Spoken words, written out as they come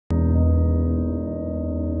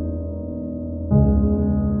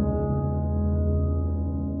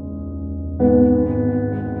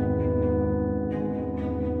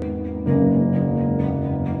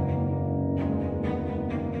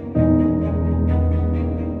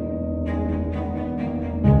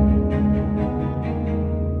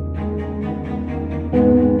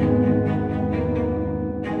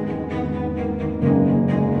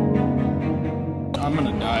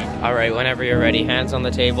whenever you're ready. Hands on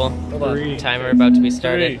the table. Timer about to be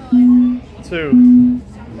started. 3, 2,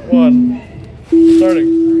 1.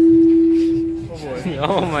 Starting. Oh boy.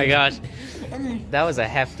 Oh my gosh. That was a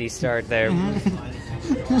hefty start there.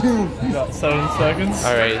 Got 7 seconds.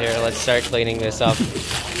 Alright, here, let's start cleaning this up.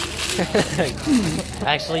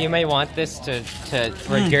 Actually, you may want this to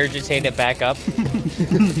regurgitate it back up.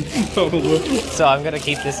 So I'm gonna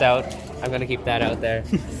keep this out. I'm gonna keep that out there.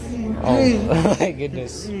 Oh my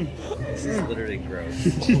goodness. This is literally gross.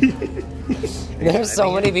 There's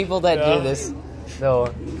so many people that do this.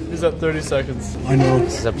 So He's at 30 seconds. I know.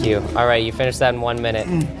 this is up to you. Alright, you finish that in 1 minute.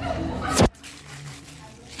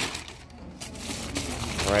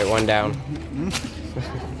 Alright, one down.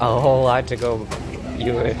 A whole lot to go.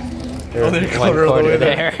 You're one quarter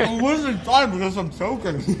there. I'm losing time because I'm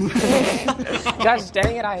choking. Gosh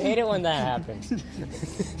dang it, I hate it when that happens.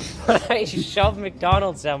 I shove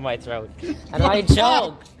McDonald's down my throat. And I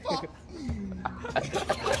choke.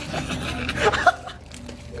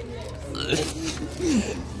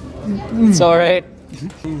 It's alright.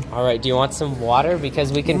 Alright, do you want some water?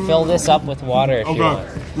 Because we can fill this up with water if you want.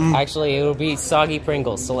 Actually, it'll be soggy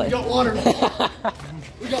Pringles, so We got water.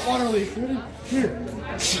 We got water leak. Here.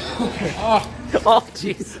 Oh,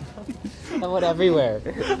 jeez. That went everywhere.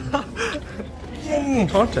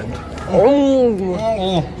 Content.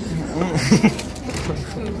 Oh.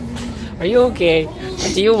 Are you okay?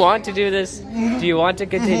 Do you want to do this? Do you want to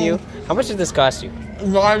continue? How much did this cost you?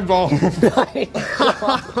 $9.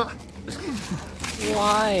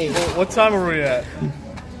 Why? Well, what time are we at?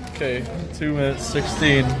 Okay, 2 minutes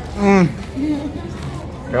 16.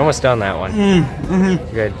 You're almost done that one.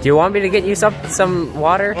 Good. Do you want me to get you some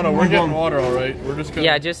water? Oh no, we're getting water, all right. We're just gonna.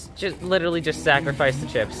 Yeah, just literally just sacrifice the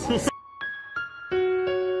chips.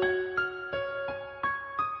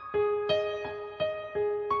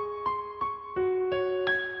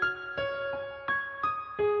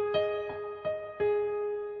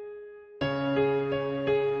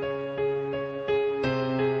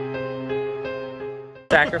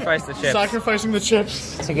 Sacrifice the chips. Sacrificing the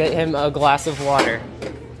chips. To get him a glass of water.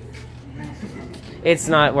 It's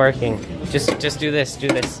not working. Just do this. Do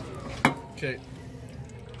this. Okay.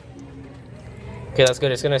 Okay, that's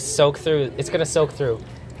good. It's gonna soak through. It's gonna soak through.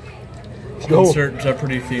 Go. Insert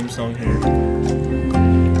Jeopardy theme song here.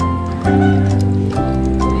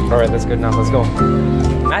 All right, that's good enough. Let's go,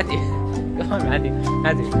 Matthew. Come on, Matthew.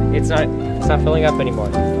 Matthew, it's not filling up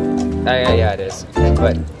anymore. Yeah, it is.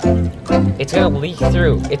 But it's gonna leak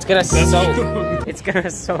through. It's gonna soak. It's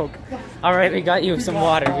gonna soak. All right, we got you some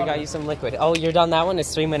water. We got you some liquid. Oh, you're done that one?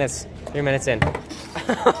 It's 3 minutes. 3 minutes in.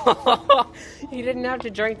 You didn't have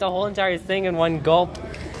to drink the whole entire thing in one gulp.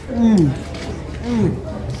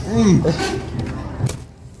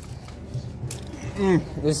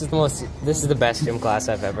 This is the best gym class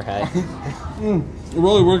I've ever had. You're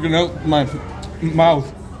really working out my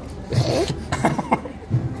mouth.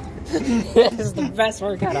 This is the best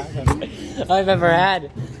workout I've ever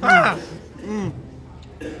had.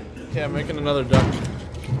 Okay, I'm making another duck.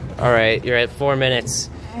 All right, you're at 4 minutes.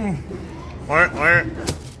 You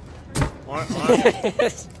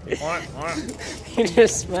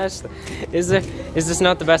just smashed. Is this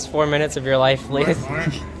not the best 4 minutes of your life, Leith?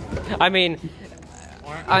 I mean,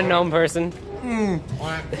 unknown person.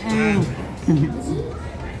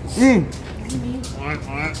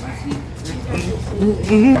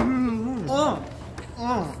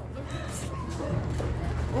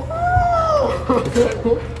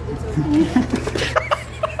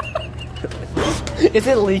 Is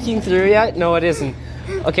it leaking through yet? No, it isn't.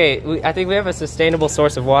 Okay, I think we have a sustainable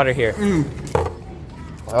source of water here.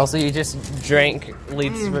 Or also you just drank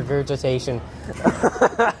Leith's regurgitation.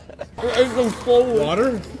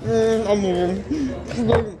 Water?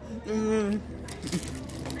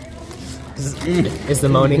 Is the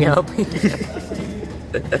moaning helping?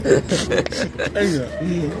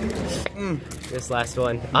 This last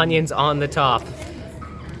one. Onions on the top.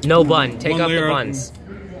 No bun. Take off the buns.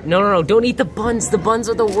 No, don't eat the buns. The buns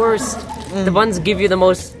are the worst. The buns give you the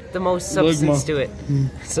most substance to it.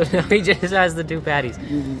 So now he just has the 2 patties.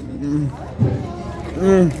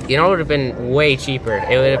 You know, it would have been way cheaper.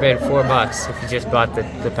 It would have been $4 if you just bought the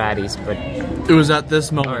patties, but It was at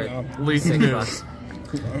this moment. Leith knew. $6.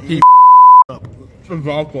 He up.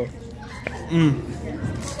 Exactly.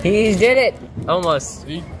 He did it! Almost.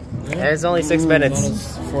 See? It's only 6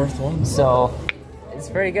 minutes. Fourth one. So, it's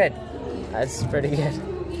pretty good. That's pretty good.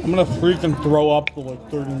 I'm gonna freaking throw up for like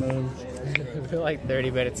 30 minutes. For like 30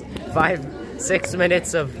 minutes. 6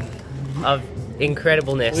 minutes of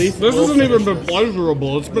incredibleness. This hasn't even been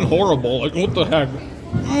pleasurable. It's been horrible. Like, what the heck?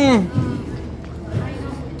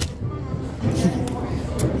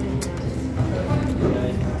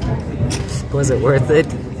 Was it worth it?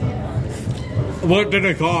 What did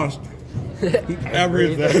it cost?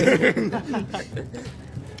 Everything.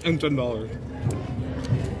 And $10.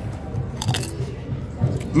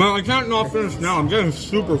 Man, I can't not finish now. I'm getting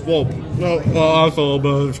super full. No, well, that's a little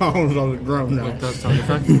bit of the sound on the ground now. Like that sound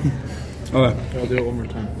effect? Okay. I'll do it one more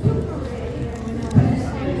time.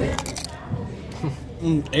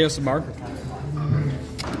 ASMR.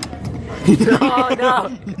 Oh no!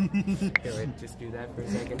 Okay, wait, just do that for a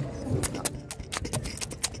second.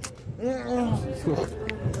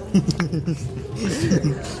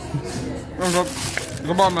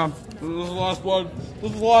 Come on, man. This is the last one.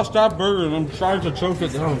 This is the last stop burger, and I'm trying to choke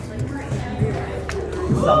it down.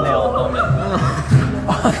 Thumbnail moment.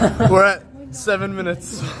 We're at 7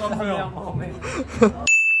 minutes. Thumbnail moment.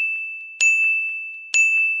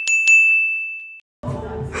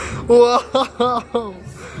 Whoa!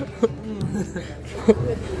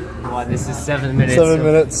 Wow, this is 7 minutes. 7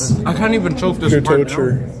 minutes. I can't even choke this Pure part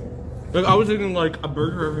torture. down. Like, I was eating like a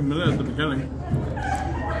burger every minute at the beginning.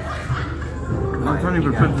 I can't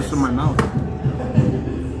even put this in my mouth.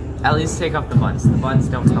 At least take off the buns. The buns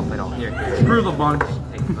don't help at all. Here. Screw the buns.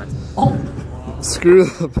 Take the buns. Screw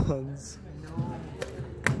the buns.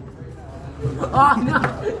 Oh no!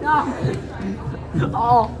 No!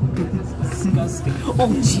 Oh, this is disgusting. Oh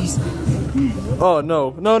jeez. Oh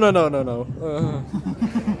no. No.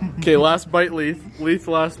 Okay, last bite, Leith. Leith,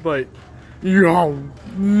 last bite. Yum.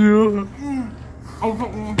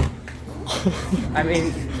 I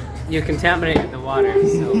mean, you contaminated the water,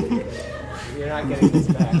 so you're not getting this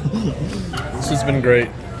back. This has been great.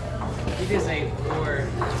 You just ate 4.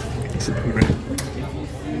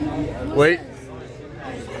 Wait.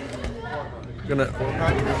 Gonna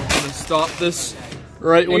stop this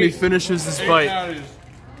right when he finishes his bite.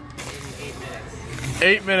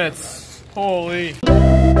 8 minutes. Holy.